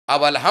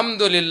अब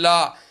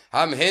अल्हम्दुलिल्लाह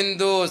हम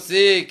हिंदू,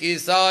 सिख,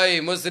 ईसाई,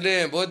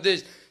 मुस्लिम,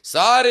 बुद्धिस्ट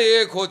सारे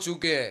एक हो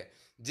चुके हैं।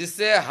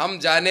 जिससे हम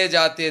जाने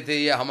जाते थे,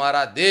 ये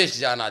हमारा देश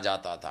जाना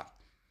जाता था।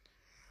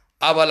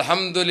 अब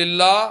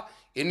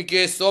अल्हम्दुलिल्लाह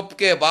इनके सब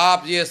के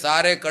बाप, ये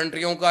सारे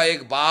कंट्रियों का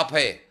एक बाप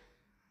है।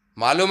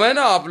 मालूम है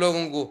ना आप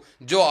लोगों को,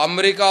 जो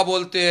अमेरिका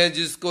बोलते हैं,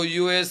 जिसको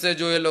यूएस से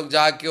जो ये लोग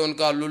जाके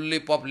उनका लुल्ली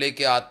पप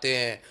लेके आते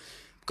हैं,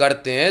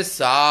 करते हैं,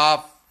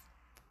 साफ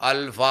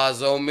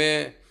अल्फाजों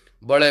में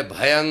बड़े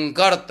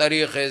भयंकर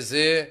तरीके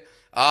से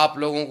आप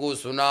लोगों को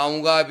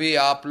सुनाऊंगा भी,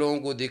 आप लोगों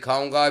को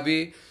दिखाऊंगा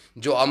भी।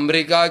 जो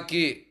अमेरिका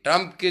की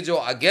ट्रंप की जो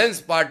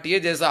अगेंस्ट पार्टी है,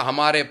 जैसा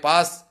हमारे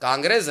पास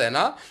कांग्रेस है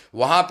ना,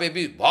 वहां पे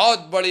भी बहुत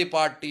बड़ी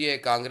पार्टी है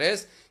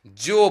कांग्रेस,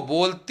 जो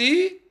बोलती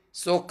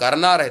सो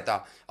करना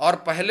रहता। और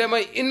पहले मैं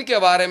इनके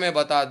बारे में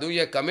बता दूं,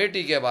 ये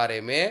कमेटी के बारे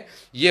में,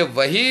 ये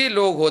वही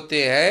लोग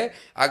होते हैं,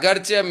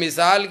 अगरचे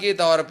मिसाल के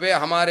तौर पे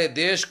हमारे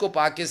देश को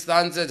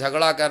पाकिस्तान से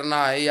झगड़ा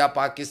करना है, या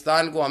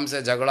पाकिस्तान को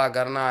हमसे झगड़ा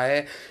करना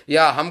है,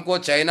 या हमको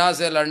चाइना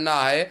से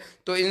लड़ना है,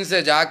 तो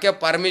इनसे जाके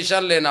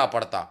परमिशन लेना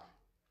पड़ता।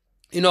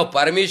 इन्हों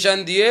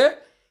परमिशन दिए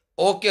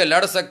ओके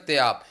लड़ सकते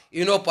आप,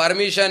 इन्हों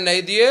परमिशन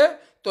नहीं दिए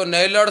तो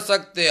नहीं लड़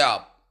सकते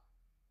आप।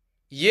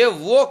 ये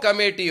वो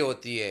कमेटी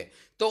होती है।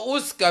 तो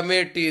उस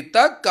कमेटी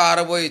तक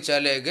कार्रवाई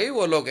चले गई,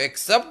 वो लोग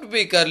एक्सेप्ट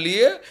भी कर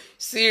लिए।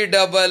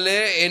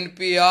 CAA,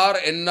 NPR,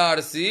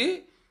 NRC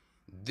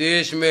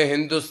देश में,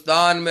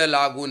 हिंदुस्तान में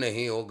लागू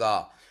नहीं होगा।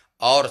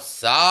 और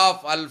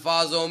साफ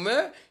अल्फाजों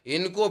में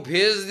इनको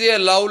भेज दिए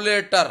लव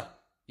लेटर।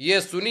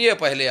 ये सुनिए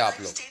पहले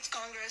आप लोग।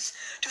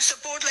 To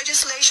support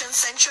legislation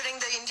censuring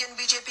the Indian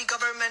BJP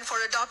government for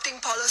adopting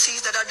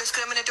policies that are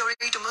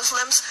discriminatory to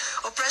Muslims,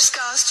 oppressed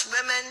castes,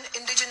 women,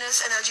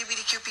 indigenous and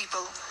LGBTQ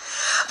people.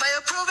 By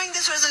approving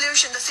this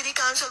resolution, the City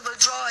Council will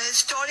draw a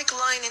historic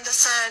line in the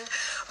sand,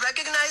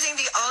 recognizing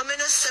the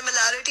ominous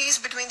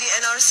similarities between the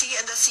NRC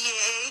and the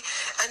CAA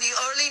and the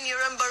early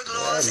Nuremberg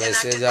laws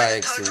enacted by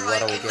the Third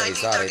Reich in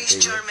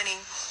 1930s Germany.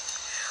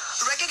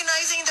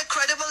 Recognizing the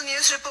credible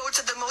news reports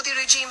that the Modi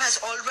regime has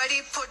already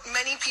put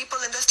many people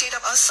in the state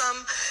of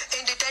Assam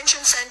in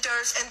detention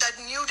centers, and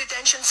that new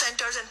detention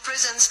centers and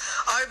prisons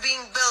are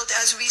being built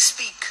as we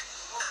speak.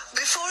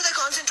 Before the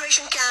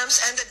concentration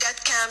camps and the death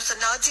camps, the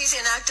Nazis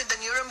enacted the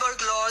Nuremberg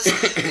laws,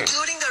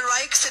 including the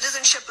Reich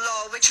citizenship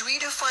law, which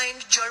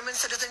redefined German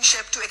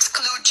citizenship to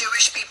exclude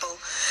Jewish people.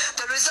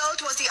 The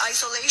result was the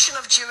isolation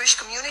of Jewish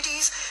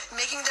communities,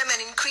 making them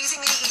an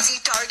increasingly easy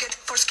target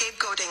for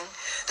scapegoating.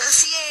 The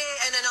CAA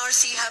and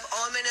NRC have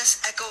ominous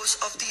echoes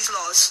of these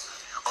laws.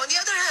 On the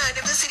other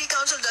hand, if the City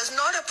Council does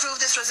not approve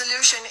this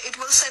resolution, it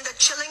will send a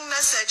chilling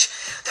message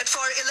that for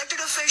elected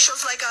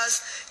officials like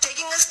us,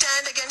 taking a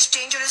stand against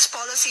dangerous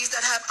policies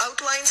that have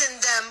outlines in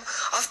them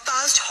of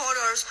past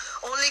horrors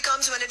only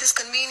comes when it is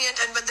convenient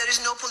and when there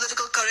is no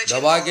political courage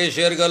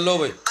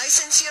involved. I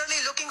sincerely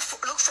look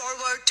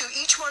forward to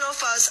each one of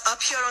us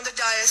up here on the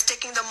dais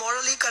taking the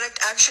morally correct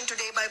action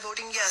today by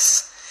voting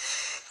yes.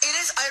 It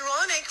is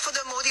ironic for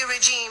the Modi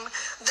regime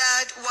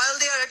that while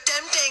they are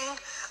attempting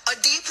a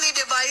deeply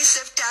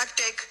divisive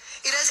tactic,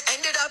 it has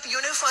ended up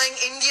unifying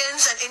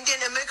Indians and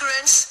Indian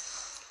immigrants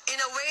in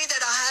a way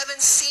that I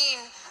haven't seen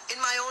in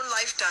my own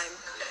lifetime.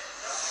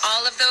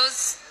 All of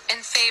those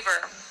in favor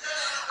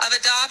of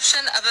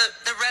adoption of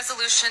the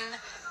resolution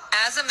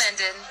as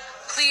amended,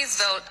 please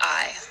vote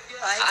aye.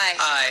 Aye.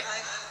 Aye.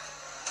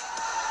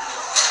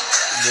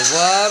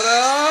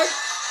 Mubarak.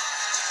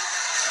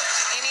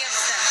 Any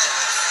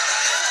abstentions?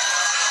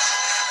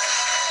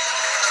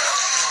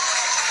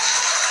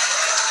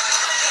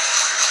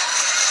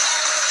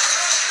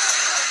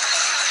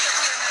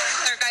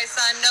 I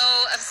saw no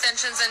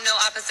abstentions and no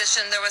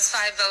opposition. There was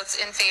 5 votes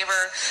in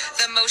favor.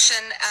 The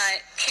motion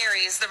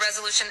carries. The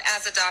resolution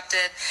as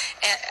adopted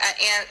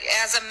and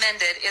as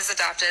amended is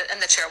adopted, and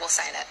the chair will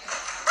sign it.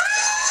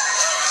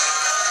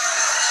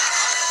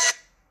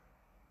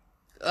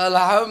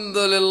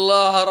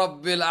 अल्हम्दुलिल्लाह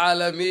रब्बिल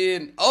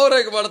आलमीन। और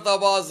एक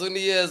मर्तबा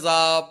सुनिए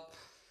साहब,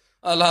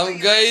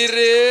 गई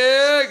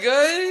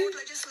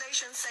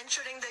Legislation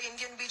censuring the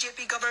Indian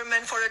BJP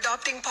government for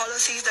adopting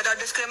policies that are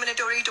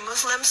discriminatory to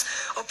Muslims,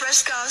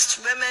 oppressed castes,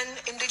 women,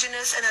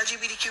 indigenous and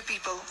LGBTQ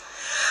people.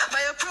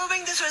 By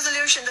approving this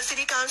resolution, the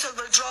City Council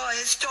will draw a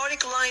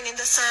historic line in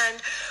the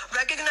sand,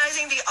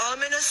 recognizing the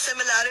ominous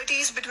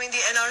similarities between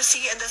the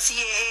NRC and the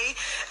CAA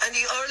and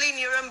the early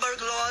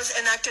Nuremberg laws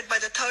enacted by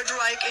the Third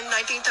Reich in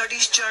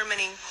 1930s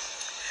Germany.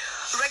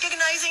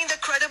 Recognizing the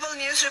credible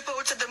news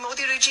reports that the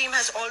Modi regime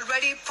has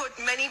already put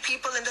many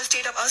people in the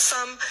state of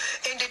Assam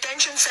in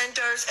detention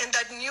centers, and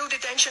that new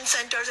detention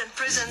centers and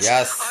prisons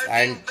are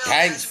being built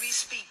as we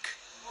speak.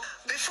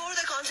 Before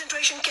the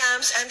concentration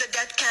camps and the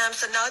death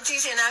camps, the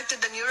Nazis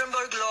enacted the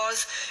Nuremberg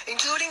laws,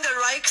 including the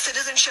Reich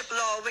citizenship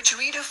law, which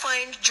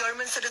redefined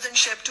German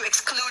citizenship to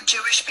exclude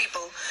Jewish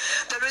people.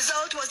 The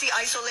result was the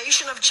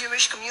isolation of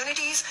Jewish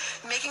communities,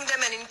 making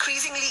them an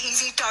increasingly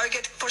easy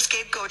target for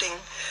scapegoating.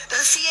 The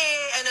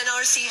CAA and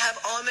NRC have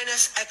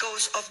ominous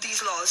echoes of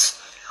these laws.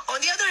 On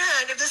the other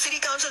hand, if the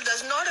City Council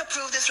does not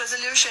approve this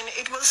resolution,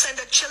 it will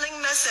send a chilling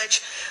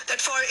message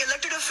that for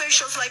elected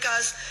officials like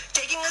us,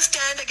 taking a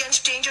stand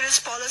against dangerous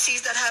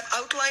policies that have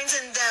outlines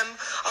in them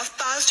of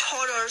past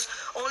horrors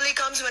only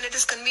comes when it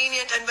is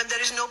convenient and when there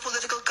is no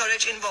political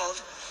courage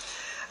involved.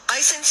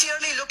 I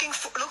sincerely look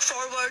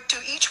forward to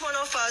each one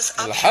of us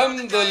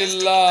taking the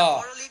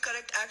morally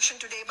correct action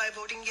today by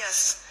voting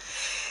yes.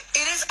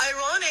 It is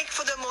ironic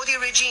for the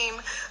Modi regime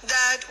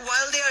that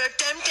while they are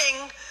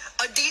attempting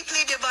a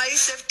deeply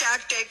divisive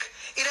tactic,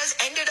 it has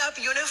ended up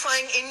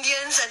unifying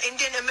Indians and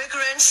Indian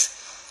immigrants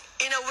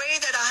in a way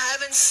that I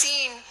haven't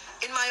seen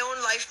in my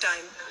own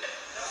lifetime.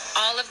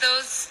 All of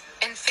those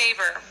in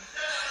favor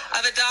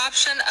of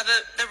adoption of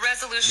the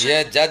resolution.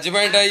 ये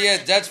judgement है, ये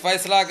जज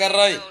फैसला कर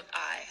रहा है।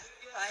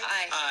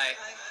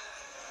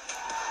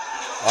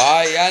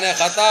 हाँ, यानी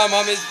खत्म,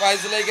 हम इस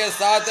फैसले के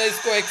साथ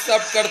इसको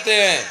एक्सेप्ट करते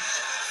हैं।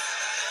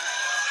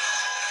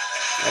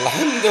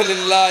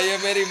 अल्हम्दुलिल्लाह, ये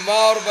मेरी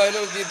माँ और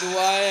बहनों की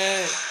दुआएं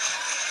हैं,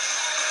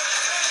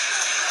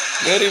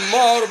 मेरी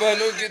माँ और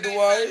बहनों की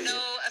दुआएं।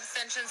 No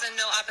abstentions and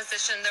no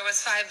opposition. There was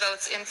 5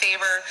 votes in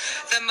favor.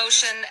 The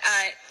motion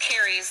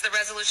carries. The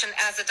resolution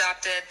as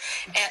adopted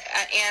and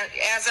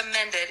as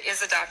amended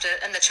is adopted,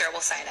 and the chair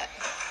will sign it.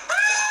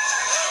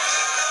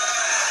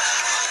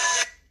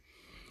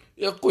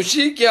 ये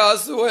खुशी के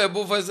आंसू है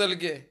अबू फैसल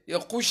के, ये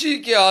खुशी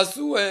के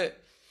आंसू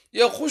है,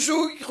 ये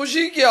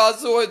खुशी के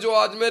आंसू है जो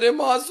आज मेरे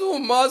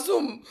मासूम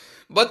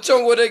बच्चों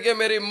को लेके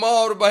मेरी माँ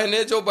और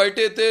बहनें जो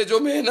बैठे थे, जो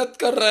मेहनत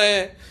कर रहे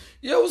हैं,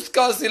 ये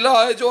उसका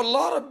सिला है जो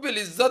अल्लाह रब्बिल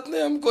इज्जत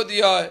ने हमको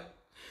दिया है।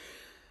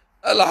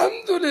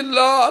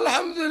 अल्हम्दुलिल्लाह,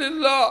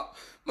 अल्हम्दुलिल्लाह।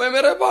 मैं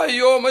मेरे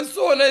भाइयों, मैं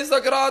सो नहीं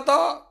सक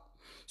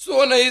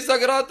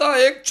रहा था।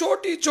 एक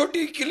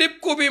छोटी क्लिप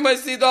को भी मैं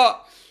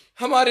सीधा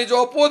हमारी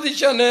जो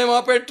अपोजिशन है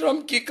वहां पे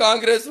ट्रम्प की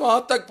कांग्रेस वहां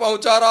तक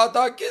पहुंचा रहा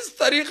था, किस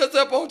तरीके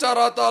से पहुंचा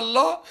रहा था।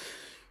 अल्लाह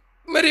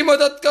मेरी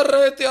मदद कर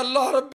रहे थे, अल्लाह रब्बी